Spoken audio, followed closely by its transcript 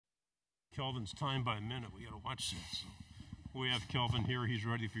Kelvin's time by a minute. We got to watch this. So we have Kelvin here. He's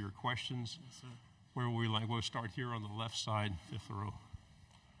ready for your questions. Yes, sir. Where we'll start here on the left side, fifth row.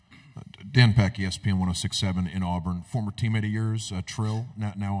 Dan Peck, ESPN 106.7 in Auburn. Former teammate of yours, Trill,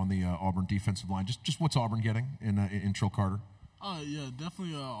 now on the Auburn defensive line. Just what's Auburn getting in Trill Carter? Yeah,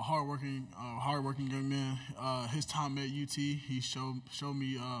 definitely a hardworking young man. His time at UT, he showed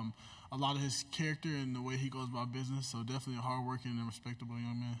me a lot of his character and the way he goes about business. So definitely a hardworking and respectable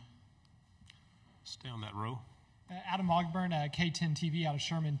young man. Stay on that row. Adam Ogburn, K10 TV out of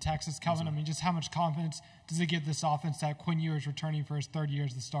Sherman, Texas. Kelvin, I mean, just how much confidence does it give this offense that Quinn Ewers returning for his third year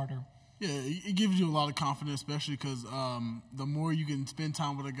as the starter? Yeah, it gives you a lot of confidence, especially because the more you can spend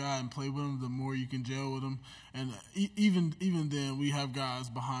time with a guy and play with him, the more you can gel with him. And even then, we have guys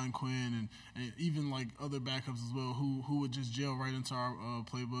behind Quinn and even like other backups as well who would just gel right into our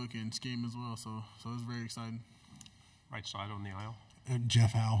playbook and scheme as well. So it's very exciting. Right side on the aisle.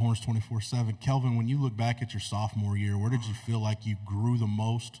 Jeff Howell, Horns 24/7. Kelvin, when you look back at your sophomore year, where did you feel like you grew the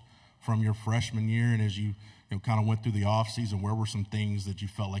most from your freshman year? And as you kind of went through the offseason, where were some things that you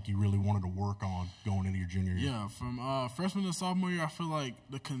felt like you really wanted to work on going into your junior year? Yeah, from freshman to sophomore year, I feel like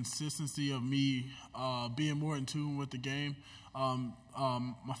the consistency of me being more in tune with the game. My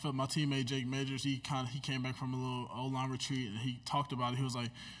teammate Jake Majors, he came back from a little O-line retreat, and he talked about it. He was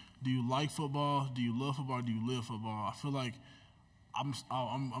like, "Do you like football? Do you love football? Do you live football?" I feel like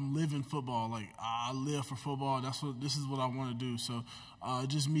I'm living football. Like, I live for football. This is what I want to do. So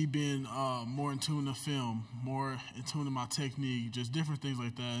just me being more in tune to film, more in tune to my technique, just different things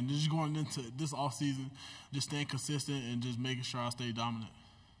like that. And just going into this offseason, just staying consistent and just making sure I stay dominant.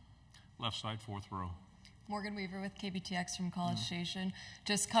 Left side, fourth row. Morgan Weaver with KBTX from College Station.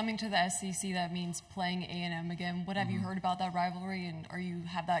 Just coming to the SEC, that means playing A&M again. What have you heard about that rivalry, and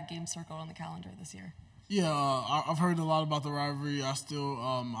have that game circled on the calendar this year? Yeah, I've heard a lot about the rivalry. I still,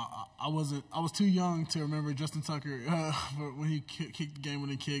 I was too young to remember Justin Tucker when he kicked the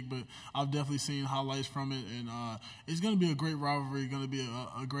game-winning kick, but I've definitely seen highlights from it, and it's going to be a great rivalry. Going to be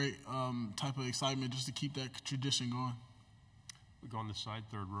a great type of excitement just to keep that tradition going. We go on this side,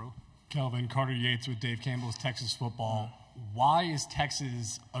 third row. Kelvin, Carter Yates with Dave Campbell's Texas Football. Why is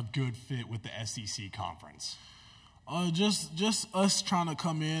Texas a good fit with the SEC conference? Just us trying to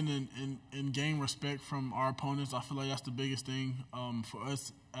come in and gain respect from our opponents. I feel like that's the biggest thing for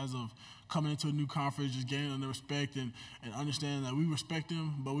us as of coming into a new conference, just gaining the respect and understanding that we respect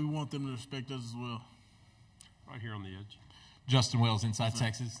them, but we want them to respect us as well. Right here on the edge. Justin Wells, Inside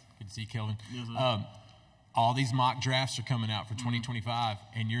Texas. Good to see you, Kelvin. Yes, sir. All these mock drafts are coming out for 2025,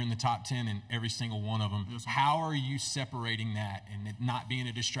 and you're in the top 10 in every single one of them. Yes, how are you separating that and it not being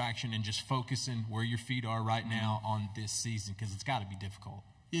a distraction and just focusing where your feet are right now on this season? Because it's got to be difficult.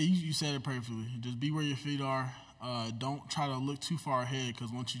 Yeah, you said it perfectly. Just be where your feet are. Don't try to look too far ahead,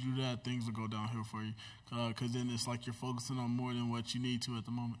 because once you do that, things will go downhill for you. Because then it's like you're focusing on more than what you need to at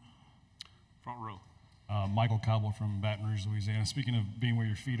the moment. Front row. Michael Cobble from Baton Rouge, Louisiana. Speaking of being where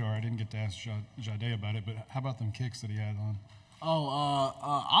your feet are, I didn't get to ask Jade about it, but how about them kicks that he had on?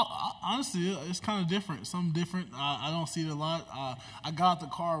 Honestly, it's kind of different. Something different. I don't see it a lot. I got out the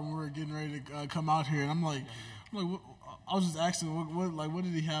car when we were getting ready to come out here, and I'm like, I was just asking, what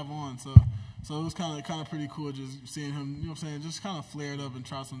did he have on? So it was kind of pretty cool just seeing him. You know what I'm saying? Just kind of flared up and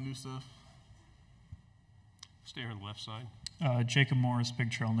try some new stuff. Stay here on the left side. Jacob Morris,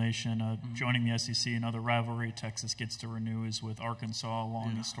 Big Trail Nation. Joining the SEC, another rivalry Texas gets to renew is with Arkansas, a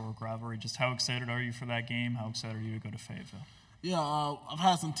long historic rivalry. Just how excited are you for that game? How excited are you to go to Fayetteville? Yeah, I've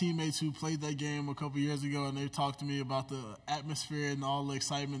had some teammates who played that game a couple years ago, and they've talked to me about the atmosphere and all the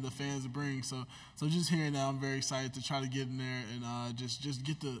excitement the fans bring. So just hearing that, I'm very excited to try to get in there and just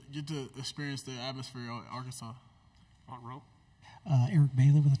get to experience the atmosphere at Arkansas. Front row. Eric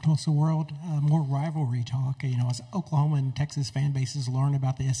Bailey with the Tulsa World. More rivalry talk. As Oklahoma and Texas fan bases learn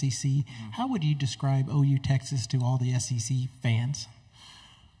about the SEC, how would you describe OU Texas to all the SEC fans?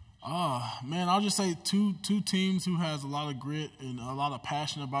 Man, I'll just say two teams who has a lot of grit and a lot of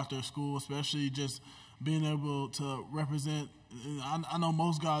passion about their school, especially just being able to represent. I know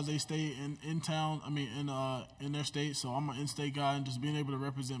most guys, they stay in town. In their state. So I'm an in-state guy, and just being able to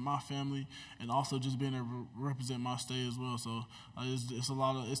represent my family, and also just being able to represent my state as well. So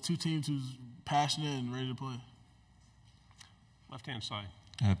it's two teams who's passionate and ready to play. Left-hand side.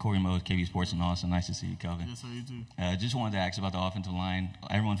 Corey Mose, KB Sports in Austin. Nice to see you, Kelvin. Yes, sir, you too. Just wanted to ask about the offensive line.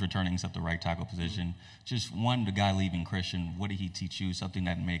 Everyone's returning except the right tackle position. Just one, the guy leaving, Christian, what did he teach you? Something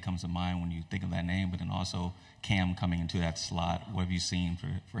that may come to mind when you think of that name, but then also Cam coming into that slot. What have you seen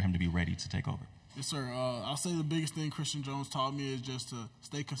for him to be ready to take over? Yes, sir. I'll say the biggest thing Christian Jones taught me is just to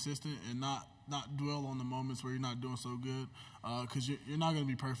stay consistent and not not dwell on the moments where you're not doing so good, because you're not going to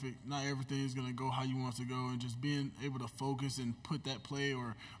be perfect. Not everything is going to go how you want it to go, and just being able to focus and put that play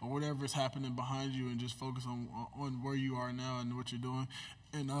or whatever is happening behind you and just focus on where you are now and what you're doing.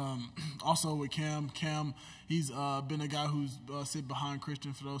 And also with Cam, he's been a guy who's sit behind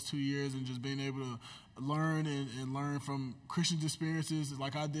Christian for those 2 years and just being able to learn and learn from Christian's experiences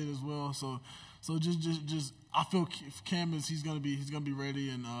like I did as well. So just I feel Cam he's gonna be ready,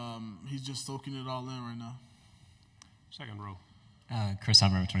 and he's just soaking it all in right now. Second row. Chris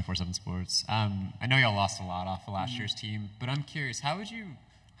Hummer with 24/7 Sports. I know y'all lost a lot off of last year's team, but I'm curious, how do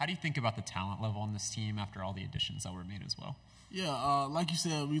you think about the talent level on this team after all the additions that were made as well? Yeah, like you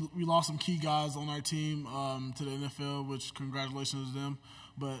said, we lost some key guys on our team to the NFL, which congratulations to them.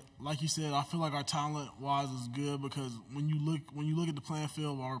 But like you said, I feel like our talent-wise is good, because when you look at the playing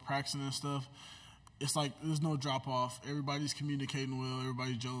field while we're practicing and stuff, it's like there's no drop-off. Everybody's communicating well.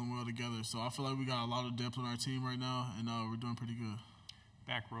 Everybody's gelling well together. So I feel like we got a lot of depth on our team right now, and we're doing pretty good.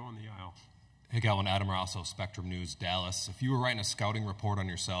 Back row in the aisle. Hey, Kelvin, Adam Rosso, Spectrum News, Dallas. If you were writing a scouting report on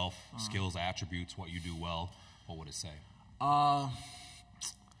yourself, skills, attributes, what you do well, what would it say? On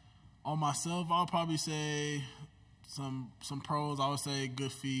myself, I'll probably say some pros. I would say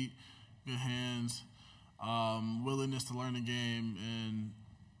good feet, good hands, willingness to learn the game, and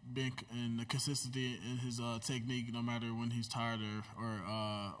the consistency in his technique, no matter when he's tired or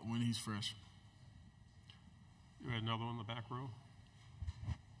when he's fresh. You had another one in the back row.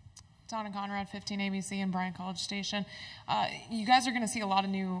 Donna Conrad, 15 ABC and Bryan College Station. You guys are going to see a lot of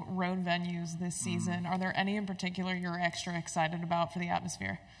new road venues this season. Are there any in particular you're extra excited about for the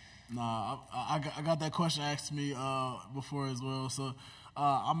atmosphere? Nah, I got that question asked me before as well. So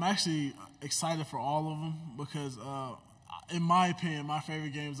I'm actually excited for all of them, because in my opinion, my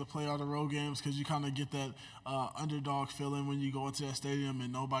favorite games to play are the road games, because you kind of get that underdog feeling when you go into that stadium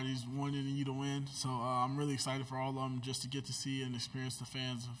and nobody's wanting you to win. So I'm really excited for all of them, just to get to see and experience the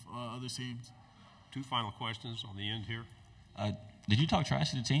fans of other teams. Two final questions on the end here. Did you talk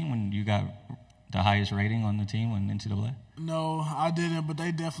trash to the team when you got the highest rating on the team on NCAA? No, I didn't, but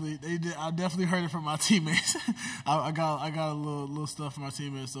they did. I definitely heard it from my teammates. I got a little stuff from my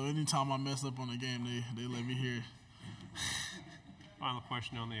teammates. So anytime I mess up on the game, they let me hear it. Final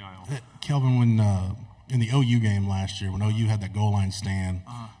question on the aisle. Kelvin, when in the OU game last year, when OU had that goal line stand,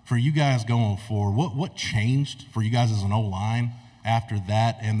 for you guys going forward, what changed for you guys as an O-line after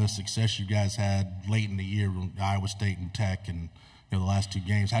that and the success you guys had late in the year with Iowa State and Tech and the last two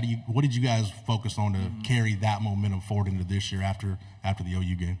games? What did you guys focus on to carry that momentum forward into this year after the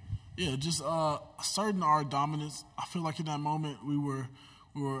OU game? Yeah, just asserting our dominance. I feel like in that moment we were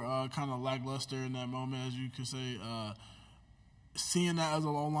kind of lackluster in that moment, as you could say. Seeing that as a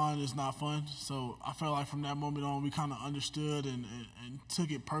low line is not fun. So I felt like from that moment on, we kind of understood and took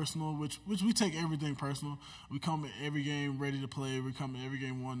it personal, which we take everything personal. We come at every game ready to play. We come at every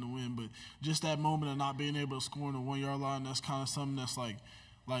game wanting to win. But just that moment of not being able to score on the 1 yard line, that's kind of something that's like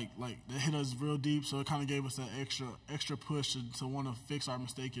that hit us real deep. So it kind of gave us that extra push to want to fix our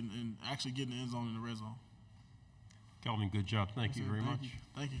mistake and actually get in the end zone in the red zone. Kelvin, good job. Thank you very much.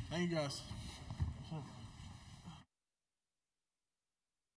 Thank you, guys.